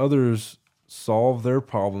saw others solve their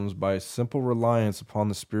problems by a simple reliance upon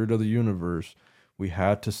the spirit of the universe, we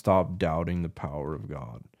had to stop doubting the power of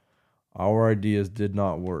God. Our ideas did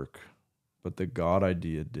not work, but the God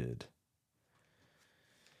idea did.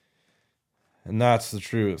 And that's the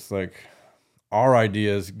truth. Like, our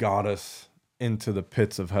ideas got us into the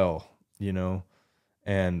pits of hell, you know?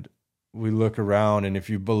 And we look around, and if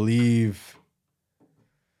you believe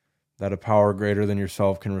that a power greater than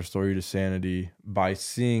yourself can restore you to sanity by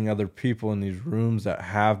seeing other people in these rooms that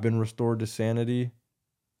have been restored to sanity,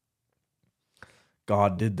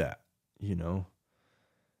 God did that, you know?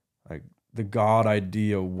 Like, the God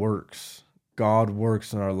idea works. God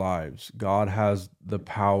works in our lives. God has the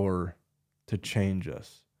power to change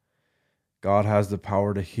us. God has the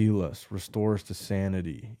power to heal us, restore us to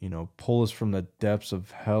sanity, you know, pull us from the depths of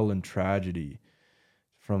hell and tragedy,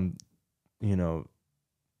 from, you know,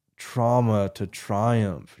 trauma to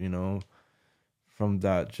triumph, you know, from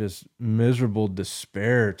that just miserable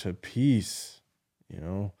despair to peace, you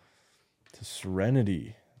know, to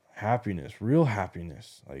serenity, happiness, real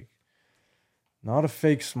happiness. Like, not a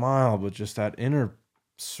fake smile, but just that inner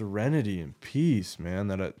serenity and peace, man,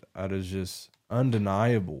 that is just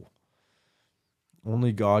undeniable.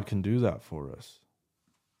 Only God can do that for us.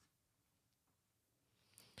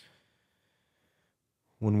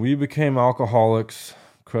 When we became alcoholics,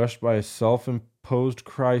 crushed by a self-imposed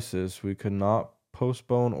crisis, we could not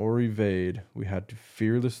postpone or evade. We had to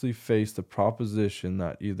fearlessly face the proposition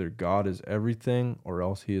that either God is everything or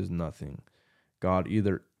else he is nothing. God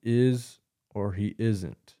either is or he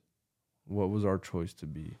isn't. What was our choice to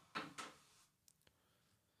be?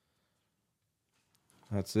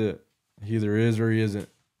 That's it. He either is or he isn't.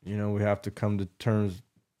 You know, we have to come to terms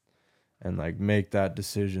and like make that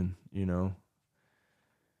decision, you know.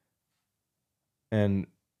 And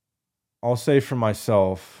I'll say for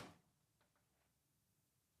myself,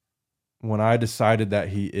 when I decided that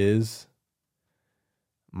he is,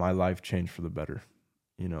 my life changed for the better.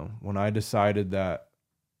 You know, when I decided that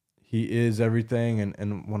he is everything,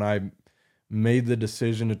 and when I made the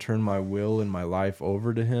decision to turn my will and my life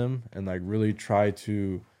over to him and like really try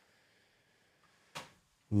to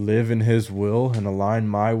live in his will and align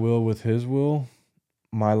my will with his will,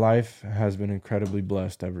 my life has been incredibly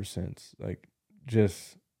blessed ever since. Like,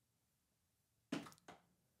 just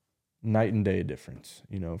night and day difference,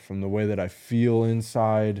 you know, from the way that I feel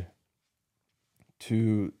inside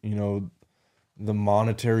to, you know, the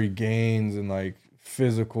monetary gains and like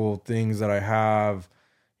physical things that I have,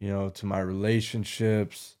 you know, to my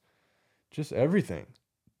relationships, just everything.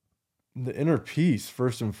 The inner peace,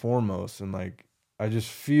 first and foremost. And like, I just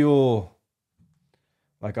feel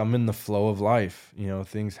like I'm in the flow of life. You know,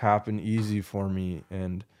 things happen easy for me.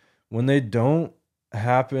 And when they don't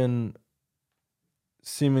happen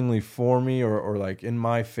seemingly for me or like in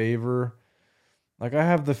my favor, like I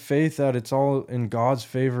have the faith that it's all in God's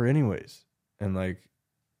favor anyways. And like,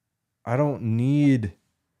 I don't need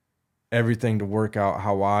everything to work out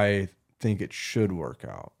how I think it should work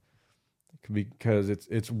out, because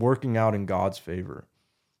it's working out in God's favor.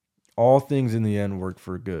 All things in the end work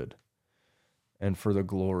for good and for the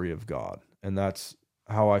glory of God. And that's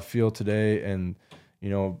how I feel today. And, you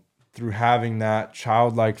know, through having that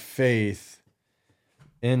childlike faith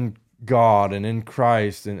in God and in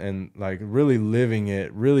Christ and like really living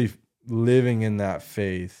it, really living in that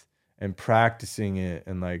faith and practicing it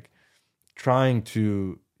and like trying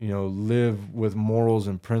to, you know, live with morals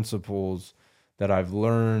and principles that I've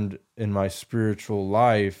learned in my spiritual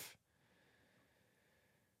life,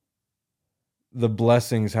 the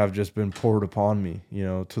blessings have just been poured upon me, you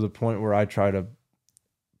know, to the point where I try to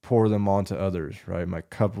pour them onto others, right? My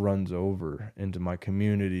cup runs over into my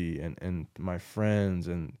community and my friends,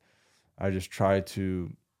 and I just try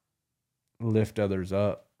to lift others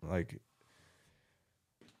up. Like,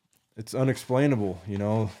 it's unexplainable, you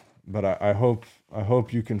know, but I hope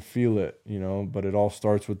you can feel it, you know, but it all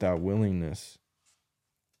starts with that willingness.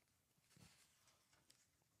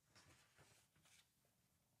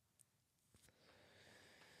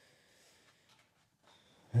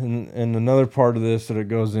 And another part of this that it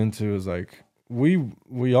goes into is like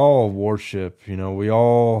we all worship, you know, we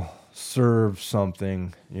all serve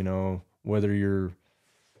something, you know, whether you're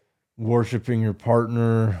worshiping your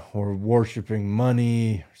partner or worshiping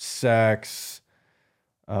money, sex,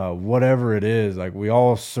 whatever it is, like we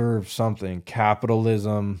all serve something,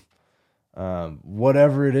 capitalism,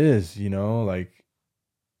 whatever it is, you know, like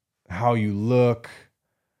how you look,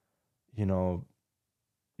 you know,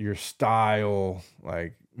 your style,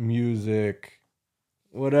 like music,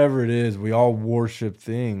 whatever it is, we all worship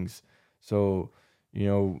things. So, you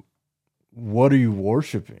know, what are you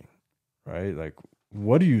worshiping, right? Like,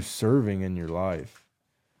 what are you serving in your life?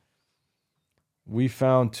 We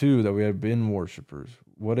found too that we had been worshipers.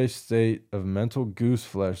 What a state of mental goose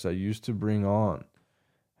flesh that used to bring on.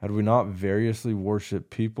 Had we not variously worshipped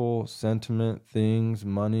people, sentiment, things,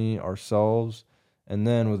 money, ourselves, and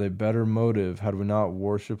then with a better motive, had we not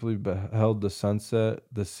worshipfully beheld the sunset,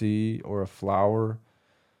 the sea, or a flower?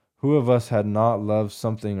 Who of us had not loved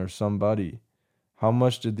something or somebody? How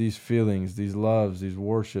much did these feelings, these loves, these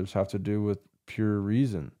worships have to do with pure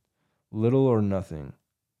reason? Little or nothing,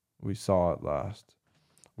 we saw at last.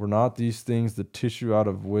 Were not these things the tissue out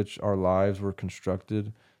of which our lives were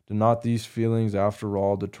constructed? Did not these feelings, after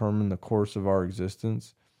all, determine the course of our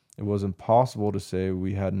existence? It was impossible to say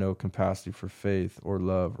we had no capacity for faith or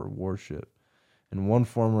love or worship. In one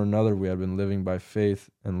form or another, we had been living by faith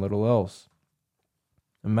and little else.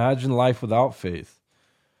 Imagine life without faith.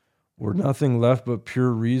 Were nothing left but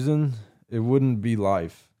pure reason, it wouldn't be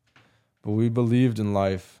life. But we believed in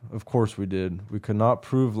life. Of course we did. We could not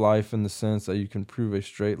prove life in the sense that you can prove a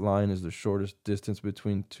straight line is the shortest distance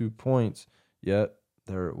between 2 points, yet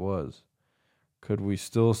there it was. Could we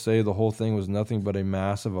still say the whole thing was nothing but a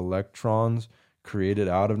mass of electrons created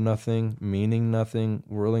out of nothing, meaning nothing,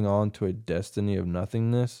 whirling on to a destiny of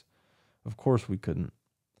nothingness? Of course we couldn't.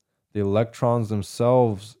 The electrons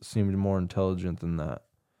themselves seemed more intelligent than that.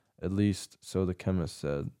 At least, so the chemist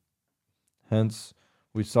said. Hence,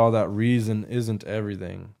 We saw that reason isn't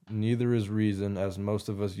everything. Neither is reason, as most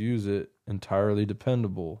of us use it, entirely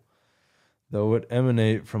dependable. Though it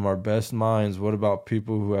emanate from our best minds, what about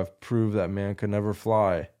people who have proved that man could never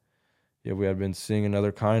fly? Yet we have been seeing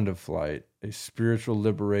another kind of flight, a spiritual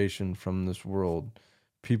liberation from this world.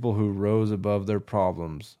 People who rose above their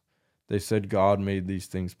problems. They said God made these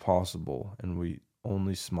things possible, and we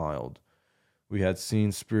only smiled. We had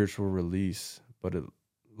seen spiritual release, but it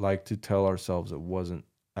liked to tell ourselves it wasn't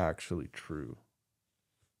actually true.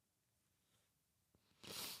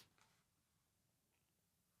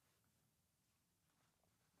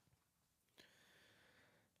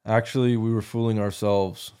 Actually, we were fooling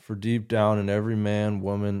ourselves, for deep down in every man,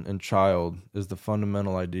 woman, and child is the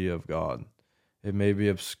fundamental idea of God. It may be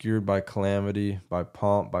obscured by calamity, by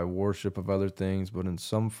pomp, by worship of other things, but in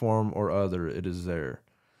some form or other it is there.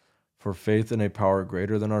 For faith in a power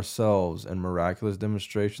greater than ourselves and miraculous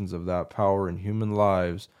demonstrations of that power in human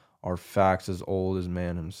lives are facts as old as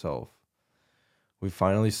man himself. We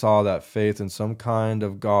finally saw that faith in some kind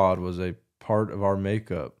of God was a part of our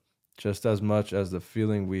makeup, just as much as the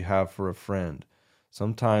feeling we have for a friend.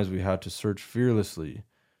 Sometimes we had to search fearlessly,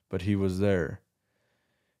 but he was there.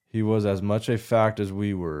 He was as much a fact as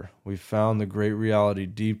we were. We found the great reality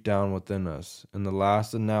deep down within us. In the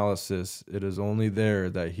last analysis, it is only there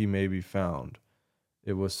that he may be found.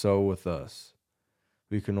 It was so with us.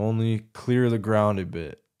 We can only clear the ground a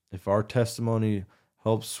bit. If our testimony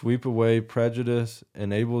helps sweep away prejudice,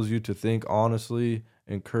 enables you to think honestly,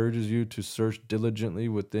 encourages you to search diligently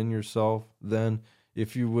within yourself, then,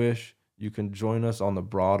 if you wish, you can join us on the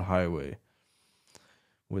broad highway.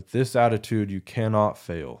 With this attitude, you cannot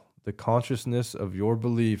fail. The consciousness of your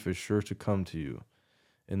belief is sure to come to you.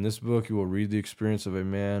 In this book, you will read the experience of a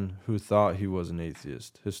man who thought he was an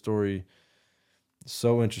atheist. His story is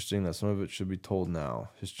so interesting that some of it should be told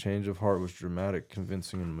now. His change of heart was dramatic,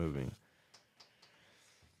 convincing, and moving.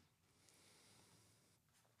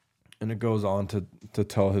 And it goes on to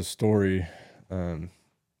tell his story. Or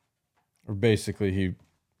basically, he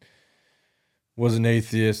was an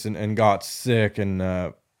atheist and got sick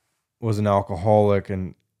and was an alcoholic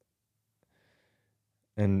and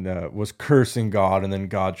was cursing God, and then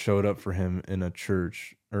God showed up for him in a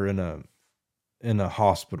church or in a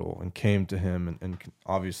hospital and came to him and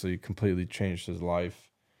obviously completely changed his life,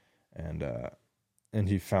 and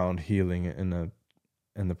he found healing in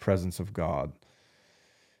the presence of God.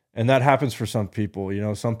 And that happens for some people. You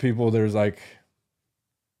know, some people, there's like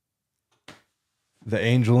the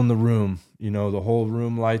angel in the room, you know, the whole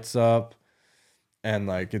room lights up and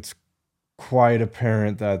like it's quite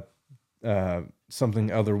apparent that something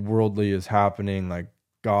otherworldly is happening, like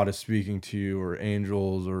God is speaking to you or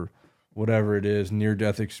angels or whatever it is,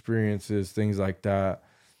 near-death experiences, things like that.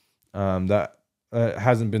 That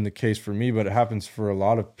hasn't been the case for me, but it happens for a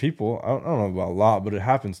lot of people. I don't know about a lot, but it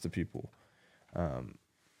happens to people.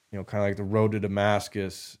 You know, kind of like the road to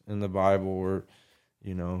Damascus in the Bible where,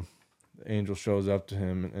 you know, the angel shows up to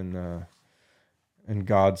him and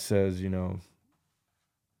God says, you know,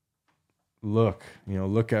 look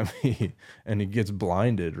at me, and he gets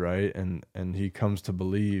blinded, right? And he comes to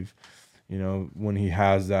believe, you know, when he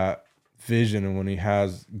has that vision and when he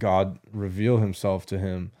has God reveal himself to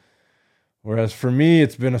him. Whereas for me,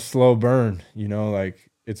 it's been a slow burn, you know,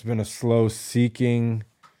 like it's been a slow seeking.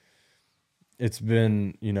 It's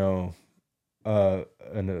been, you know,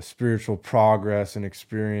 and a spiritual progress and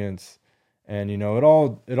experience. And, you know,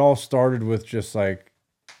 it all started with just like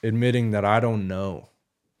admitting that I don't know.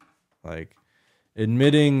 Like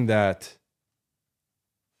admitting that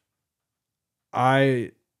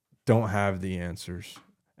I don't have the answers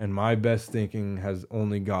and my best thinking has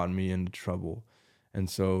only gotten me into trouble. And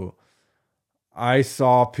so I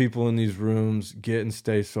saw people in these rooms get and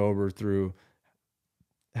stay sober through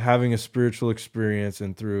having a spiritual experience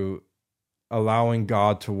and through allowing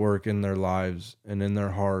God to work in their lives and in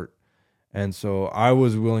their heart. And so I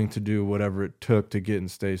was willing to do whatever it took to get and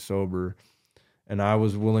stay sober. And I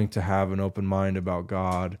was willing to have an open mind about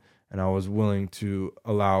God. And I was willing to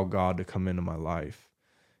allow God to come into my life,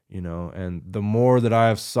 you know. And the more that I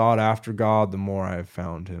have sought after God, the more I have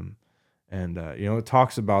found him. And, you know, it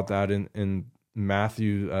talks about that in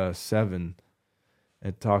Matthew 7.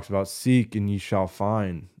 It talks about seek and ye shall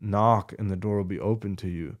find, knock and the door will be open to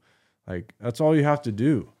you. Like, that's all you have to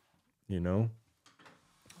do, you know.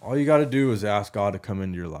 All you got to do is ask God to come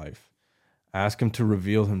into your life. Ask him to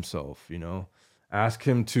reveal himself, you know. Ask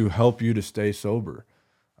him to help you to stay sober.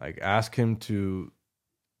 Like, ask him to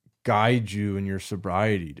guide you in your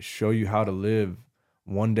sobriety, to show you how to live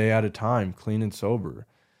one day at a time, clean and sober.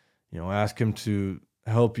 You know, ask him to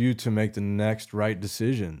help you to make the next right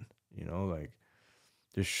decision, you know, like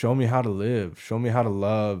Just show me how to live, show me how to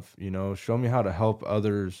love, show me how to help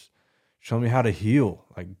others, show me how to heal.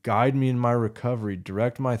 Like, guide me in my recovery,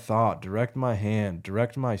 direct my thought, direct my hand,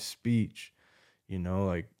 direct my speech,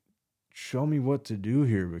 like, show me what to do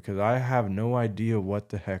here, because I have no idea what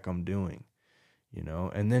the heck I'm doing,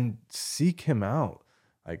 and then seek him out.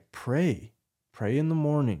 Like, pray in the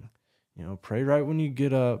morning, pray right when you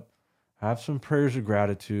get up, have some prayers of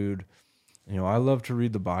gratitude. I love to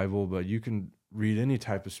read the Bible, but you can read any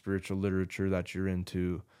type of spiritual literature that you're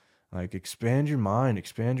into. Like, expand your mind,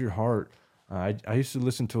 expand your heart. I used to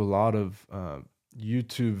listen to a lot of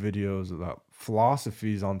YouTube videos about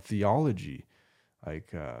philosophies on theology,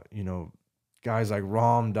 like guys like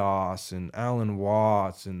Ram Dass and Alan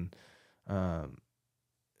Watts and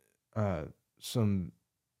some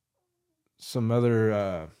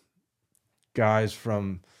other guys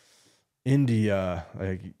from India,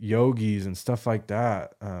 like yogis and stuff like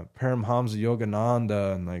that, Paramhamsa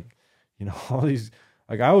Yogananda, and all these.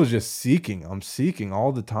 Like, I was just I'm seeking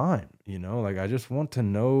all the time, like, I just want to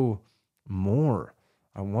know more.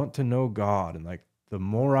 I want to know God. And like, the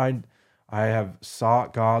more I have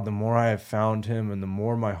sought God, the more I have found him, and the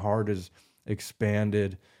more my heart is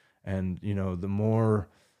expanded. And, the more,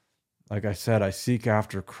 like I said, I seek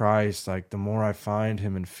after Christ, like, the more I find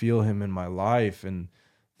him and feel him in my life. And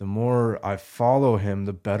the more I follow him,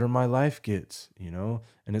 the better my life gets,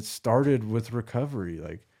 and it started with recovery.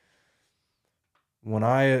 Like, when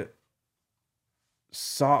I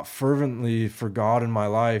sought fervently for God in my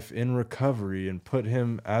life in recovery and put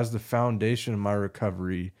him as the foundation of my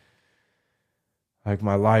recovery, like,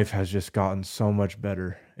 my life has just gotten so much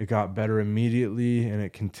better. It got better immediately, and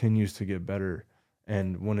it continues to get better.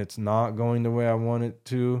 And when it's not going the way I want it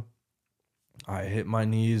to, I hit my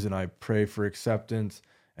knees and I pray for acceptance,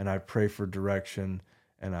 and I pray for direction,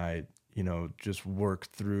 and I, just work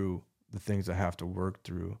through the things I have to work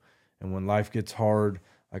through. And when life gets hard,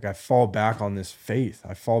 like, I fall back on this faith.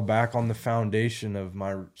 I fall back on the foundation of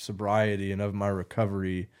my sobriety and of my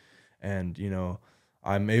recovery. And,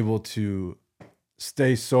 I'm able to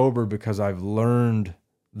stay sober because I've learned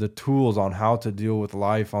the tools on how to deal with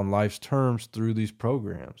life on life's terms through these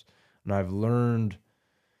programs. And I've learned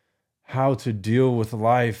how to deal with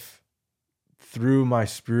life through my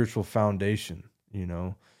spiritual foundation,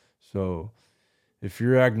 So if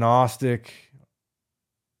you're agnostic,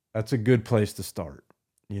 that's a good place to start.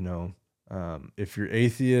 If you're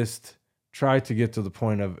atheist, try to get to the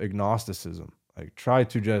point of agnosticism. Like, try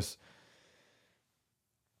to just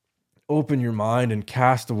open your mind and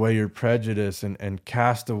cast away your prejudice and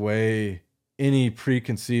cast away any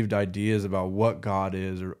preconceived ideas about what God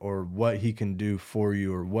is, or what he can do for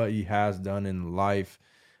you, or what he has done in life,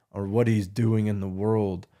 or what he's doing in the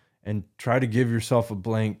world, and try to give yourself a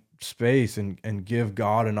blank space and give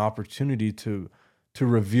God an opportunity to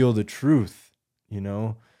reveal the truth.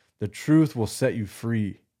 The truth will set you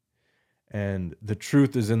free, and the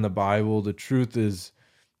truth is in the Bible. The truth is,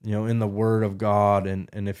 in the Word of God.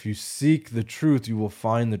 And if you seek the truth, you will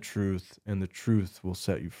find the truth, and the truth will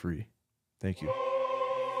set you free. Thank you.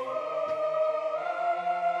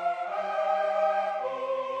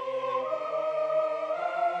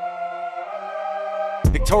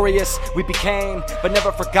 Victorious we became, but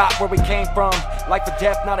never forgot where we came from. Life or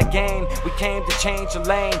death, not a game. We came to change the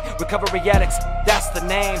lane. Recovery addicts, that's the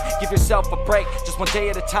name. Give yourself a break, just one day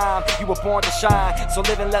at a time. You were born to shine, so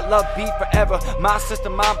live and let love be forever. My sister,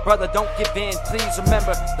 my brother, don't give in. Please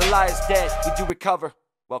remember, the lie is dead. We do recover.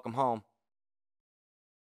 Welcome home.